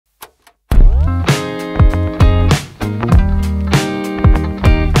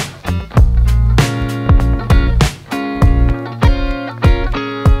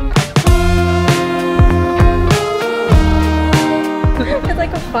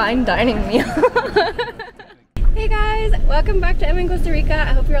fine dining meal. Hey guys, welcome back to Costa Rica.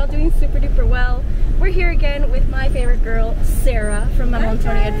 I hope you're all doing super duper well. We're here again with my favorite girl, Sarah from Manuel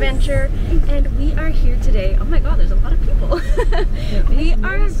Antonio Adventure, and we are here today. Oh my god, there's a lot of people. We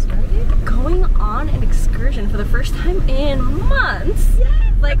are going on an excursion for the first time in months.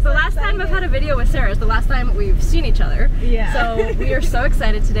 Like the last time I've had a video with Sarah is the last time we've seen each other. Yeah. So we are so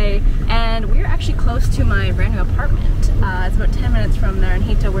excited today, and we're actually close to my brand new apartment. It's about 10 minutes from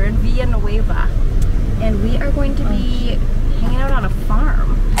Naranjito. We're in Villanueva, and we are going to be hanging out on a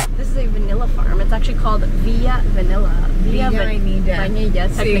farm. This is a vanilla farm. It's actually called Villa Vanilla. Vainilla,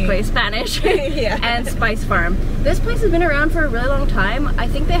 technically Spanish. Yeah. And Spice Farm. This place has been around for a really long time. I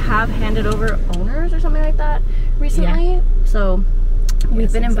think they have handed over owners or something like that recently. Yeah. So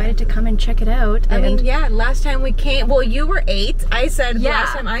we've been invited to come and check it out. I mean, yeah, last time we came, well, you were 8. I said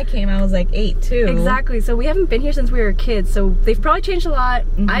last time I came, I was like 8 too. Exactly. So we haven't been here since we were kids. So they've probably changed a lot.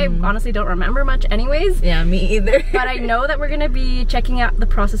 I honestly don't remember much anyways. Yeah, me either. But I know that we're going to be checking out the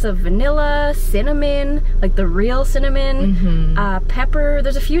process of vanilla, cinnamon, like the real cinnamon, pepper.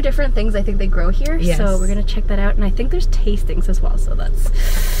 There's a few different things I think they grow here. Yes. So we're going to check that out. And I think there's tastings as well. So that's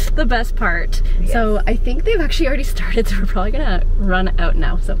the best part. Yes. So I think they've actually already started. So we're probably going to run out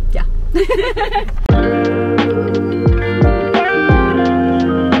now, so yeah. Okay,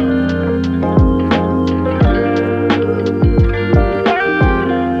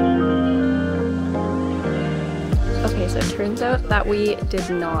 so it turns out that we did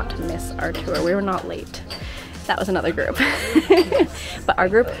not miss our tour. We were not late. That was another group. But our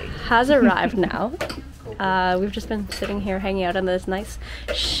group has arrived now. We've just been sitting here hanging out in this nice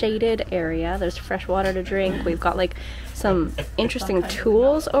shaded area. There's fresh water to drink. We've got like some interesting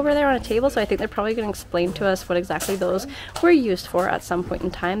tools over there on a table, so I think they're probably going to explain to us what exactly those were used for at some point in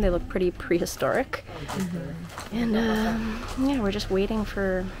time. They look pretty prehistoric. And yeah, we're just waiting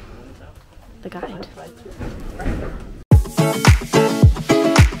for the guide.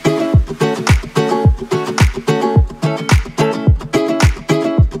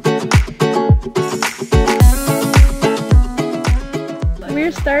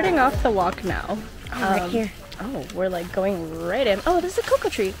 We're starting off the walk now. Right here. Oh, we're like going right in. Oh, this is a cocoa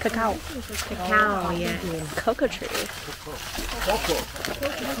tree. Cacao. Cacao, yeah. Cocoa tree.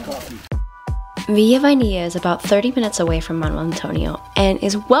 Villa Vainilla is about 30 minutes away from Manuel Antonio and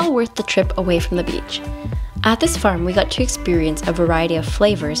is well worth the trip away from the beach. At this farm, we got to experience a variety of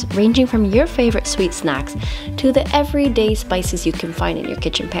flavors ranging from your favorite sweet snacks to the everyday spices you can find in your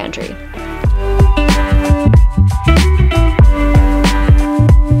kitchen pantry.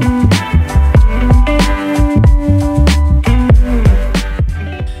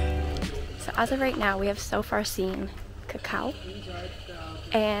 As of right now, we have so far seen cacao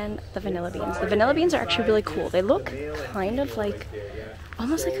and the vanilla beans. The vanilla beans are actually really cool. They look kind of like,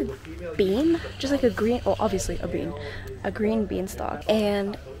 almost like a bean, just like a green, well obviously a bean, a green beanstalk.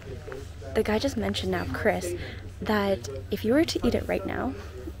 And the guy just mentioned now, Chris, that if you were to eat it right now,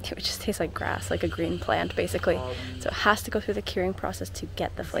 it would just taste like grass, like a green plant basically. So it has to go through the curing process to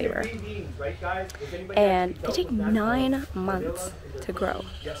get the flavor. And they take 9 months to grow.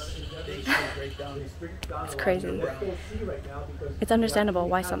 It's crazy. It's understandable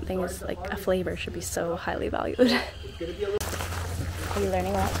why something is like a flavor should be so highly valued. Are you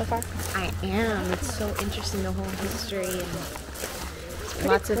learning a lot so far? I am. It's so interesting, the whole history, and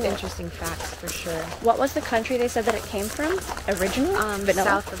lots of interesting facts for sure. What was the country they said that it came from originally?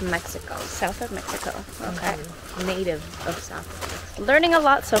 South of Mexico. South of Mexico. Okay. Native of South of Mexico. Learning a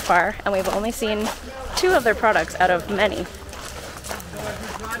lot so far, and we've only seen 2 of their products out of many.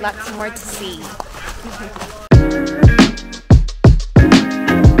 Lots more to see.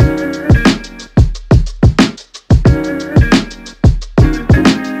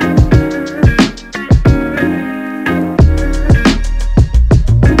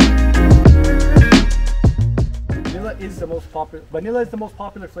 Vanilla is the most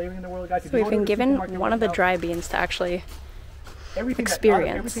popular flavoring in the world, guys. So we've been given one of the dry beans to actually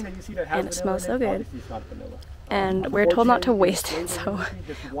experience, and it smells so good. And we're told not to waste it, so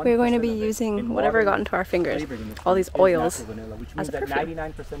we're going to be using whatever got into our fingers, all these oils, as a perfume.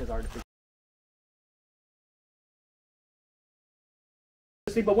 99% is artificial.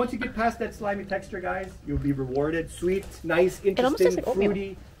 But once you get past that slimy texture, guys, you'll be rewarded. Sweet, nice, interesting, like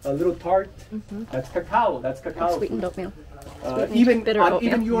fruity, a little tart. That's cacao. That's cacao. Sweetened oatmeal. Even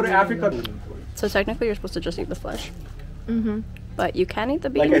you go to Africa. So technically, you're supposed to just eat the flesh. But you can eat the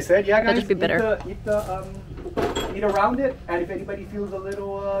beans. Like I said, yeah, guys, they'll just be bitter. Eat around it, and if anybody feels a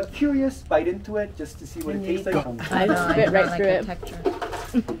little curious, bite into it just to see what it tastes like. I just spit right through it.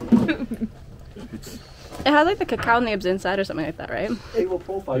 It has like the cacao nibs inside or something like that, right? Flavor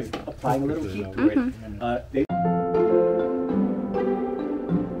profile is applying a little heat to it.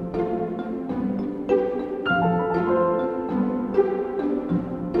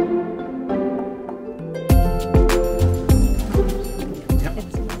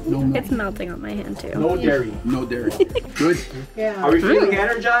 It's melting on my hand too. No dairy. No dairy. Good. Yeah. Are we feeling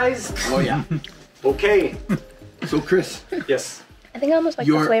energized? Oh yeah. Okay. So Chris. Yes. I think I almost like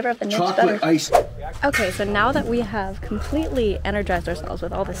the flavor of the nibs better. Chocolate ice. Okay, so now that we have completely energized ourselves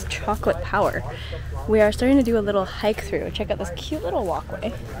with all this chocolate power, we are starting to do a little hike through. Check out this cute little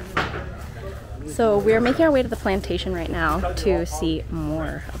walkway. So we're making our way to the plantation right now to see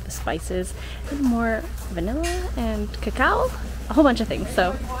more of the spices and more vanilla and cacao, a whole bunch of things.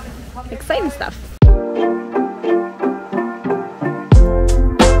 So exciting stuff.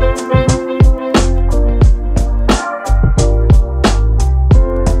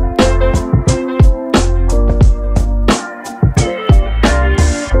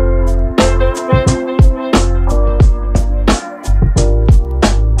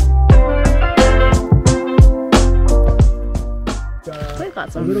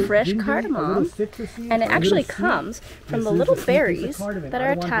 Some fresh cardamom, and it actually comes from the little berries that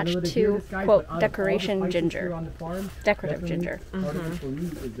are attached to, quote, decorative ginger.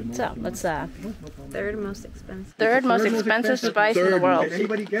 So let's Third most expensive. Third most expensive spice in the world.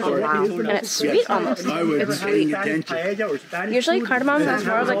 Oh, wow. And it's sweet almost. I was paying attention. Usually cardamom has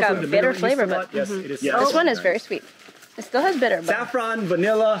more of like a bitter flavor, but this one is very sweet. It still has bitter, but saffron,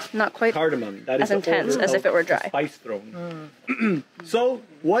 vanilla, not quite cardamom. That is as intense as if it were dry. Spice thrown. So,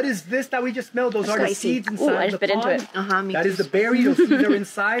 what is this that we just smelled? Those are the seeds inside I just the bit pod. into it. Me That too. is the berry. Those seeds are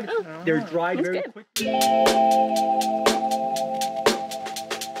inside. They're dried very good. quickly.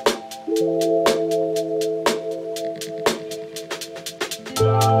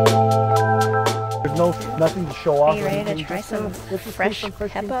 There's nothing to show off. Are you ready to try some fresh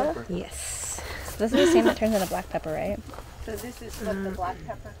pepper? Yes. This is the same that turns into black pepper, right? So this is what the black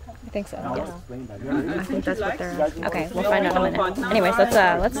pepper comes. I think so. Yes. I think that's what they're asking. Okay, we'll find out in a minute. Anyways, let's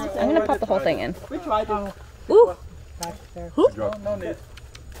I'm gonna pop the whole thing in. We tried it. Ooh! No need.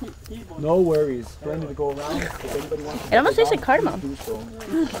 No worries. Plenty to go around. If anybody wants to It almost tastes like cardamom. do so.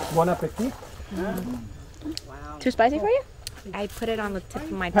 Bon appetit. Too spicy for you? I put it on the tip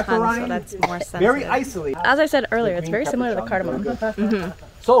of my tongue, so that's more sensitive. Very isolated. As I said earlier, it's very similar to the cardamom,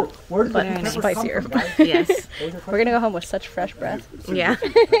 So, where does but the pepper spicier. come from, guys? Yes. We're gonna go home with such fresh breath. Yeah.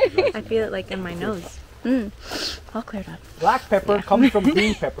 I feel it like in my nose. All cleared up. Black pepper comes from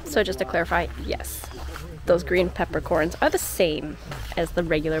green pepper. So just to clarify, yes, those green peppercorns are the same as the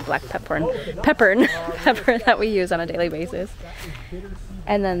regular black pepper that we use on a daily basis.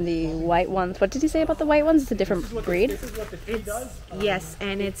 And then the white ones, what did you say about the white ones? It's a different breed? Yes,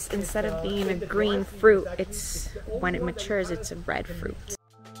 and it's instead of being a green fruit, it's when it matures, it's a red fruit.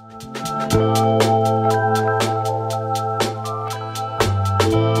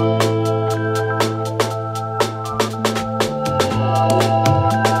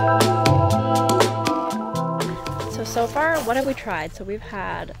 So far, what have we tried? So we've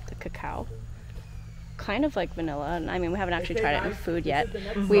had the cacao, kind of like vanilla, and I mean we haven't actually tried it in food yet.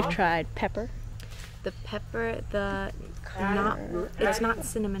 We've tried pepper. The pepper, it's not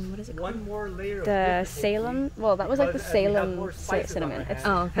cinnamon, what is it called? One more layer. The Salem, well that was like the Salem cinnamon. It's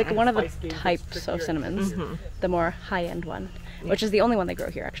like one of the types of cinnamons, the more high-end one, which is the only one they grow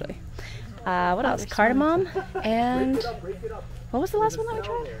here actually. What else? Cardamom, and what was the last one that we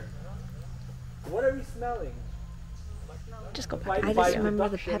tried? What are we smelling? Just go back. I just remember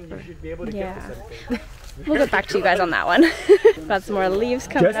the pepper. Yeah. We'll get back to you guys on that one. Got some more leaves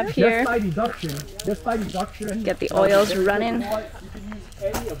coming up here. Just by deduction. Get the oils running.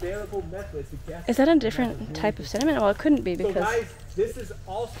 Any available method to guess. Is that a different type of cinnamon? Well, it couldn't be So because guys, this is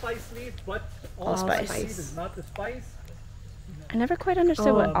allspice leaf, but allspice leaf is not the spice. I never quite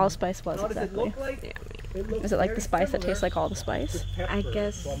understood what allspice was How does it exactly. look like? Is it like the spice that tastes like all the spice? I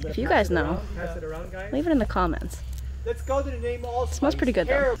guess. If you guys know, Pass it around, guys. leave it in the comments. Let's go to the name allspice. Smells pretty good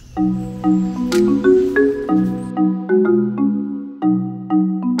though.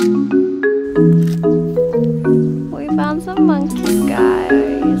 We found some monkeys,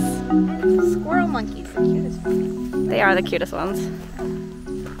 guys. Squirrel monkeys. They are the cutest ones.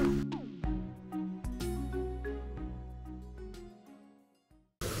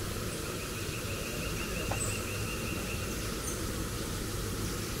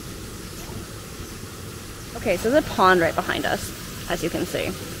 Okay, so there's a pond right behind us, as you can see.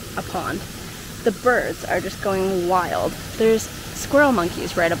 A pond. The birds are just going wild. There's squirrel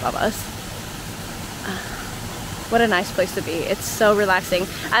monkeys right above us. What a nice place to be. It's so relaxing.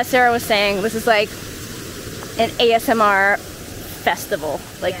 As Sarah was saying, this is like an ASMR festival.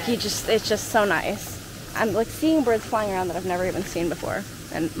 Like it's just so nice. I'm like seeing birds flying around that I've never even seen before,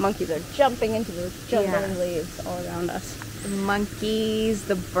 and monkeys are jumping into the jumbling leaves all around us. The monkeys,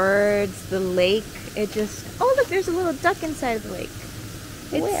 the birds, the lake. It just, oh look, there's a little duck inside of the lake.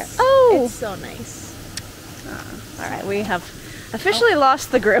 Where? Oh! It's so nice. Alright, we have officially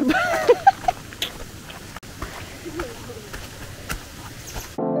lost the grip.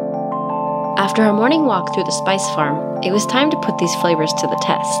 After our morning walk through the spice farm, it was time to put these flavors to the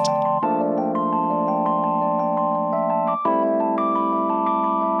test.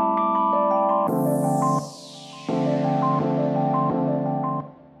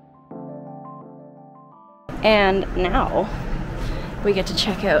 And now we get to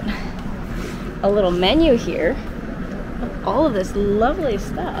check out a little menu here of all of this lovely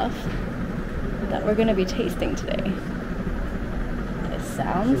stuff that we're going to be tasting today. It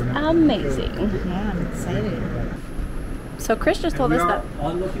sounds amazing. Yeah, I'm excited. So Chris just told us that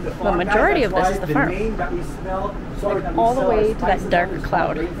the majority of this is the farm. Like all the way to that dark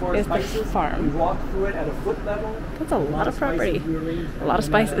cloud is the farm. That's a lot of property. A lot of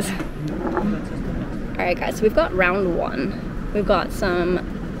spices. Alright guys, so we've got round one. We've got some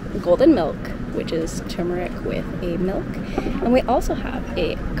golden milk, which is turmeric with a milk. And we also have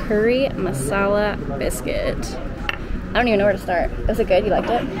a curry masala biscuit. I don't even know where to start. Was it good? You liked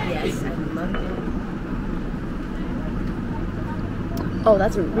it? Yes, I loved it. Oh,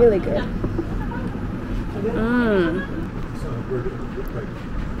 that's really good.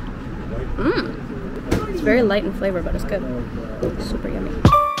 It's very light in flavor, but it's good. Super yummy.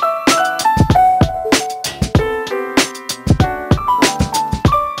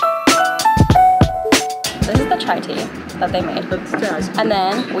 This is the chai tea that they made. And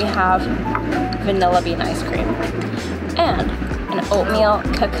then we have vanilla bean ice cream. And an oatmeal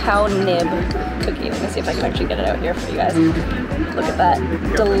cacao nib cookie. Let me see if I can actually get it out here for you guys. Look at that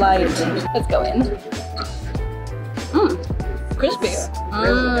delight. Let's go in. Crispy. Is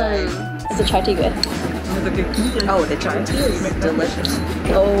the chai tea good? Oh, the chai tea is delicious.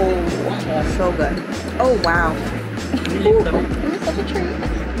 Oh, so good. Oh, wow. Ooh, this is such a treat.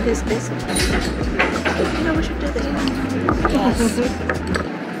 This biscuit. You know, we should do this one. Yes.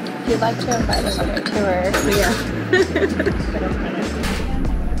 If you'd like to invite us on your tour. Yeah.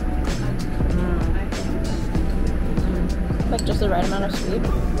 Like just the right amount of sweet.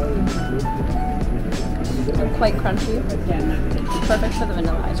 And quite crunchy. Perfect for the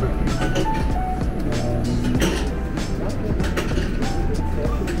vanilla ice cream.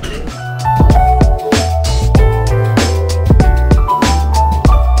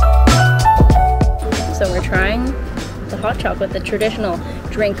 So we're trying the hot chocolate, the traditional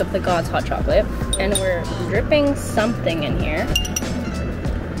drink of the gods hot chocolate, and we're dripping something in here.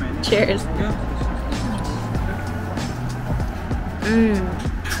 Cheers.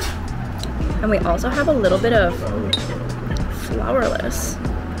 And we also have a little bit of flourless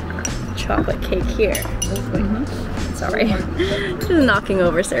chocolate cake here. Sorry, just knocking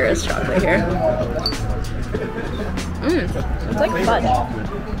over Sarah's chocolate here. It's like fudge.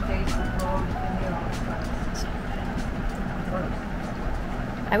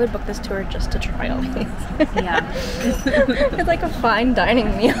 I would book this tour just to try all these. Yeah. It's like a fine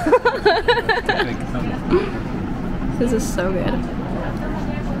dining meal. This is so good.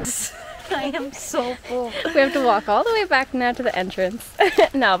 I am so full. We have to walk all the way back now to the entrance.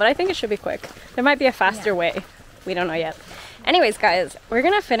 No, but I think it should be quick. There might be a faster way. We don't know yet. Anyways, guys, we're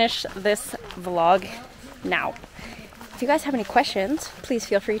gonna finish this vlog now. If you guys have any questions, please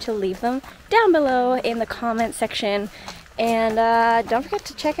feel free to leave them down below in the comment section. And don't forget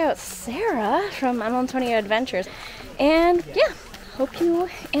to check out Sarah from Manuel Antonio Adventures. And yeah, hope you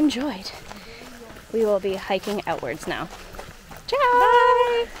enjoyed. We will be hiking outwards now. Ciao!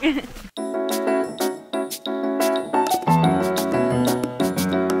 Bye!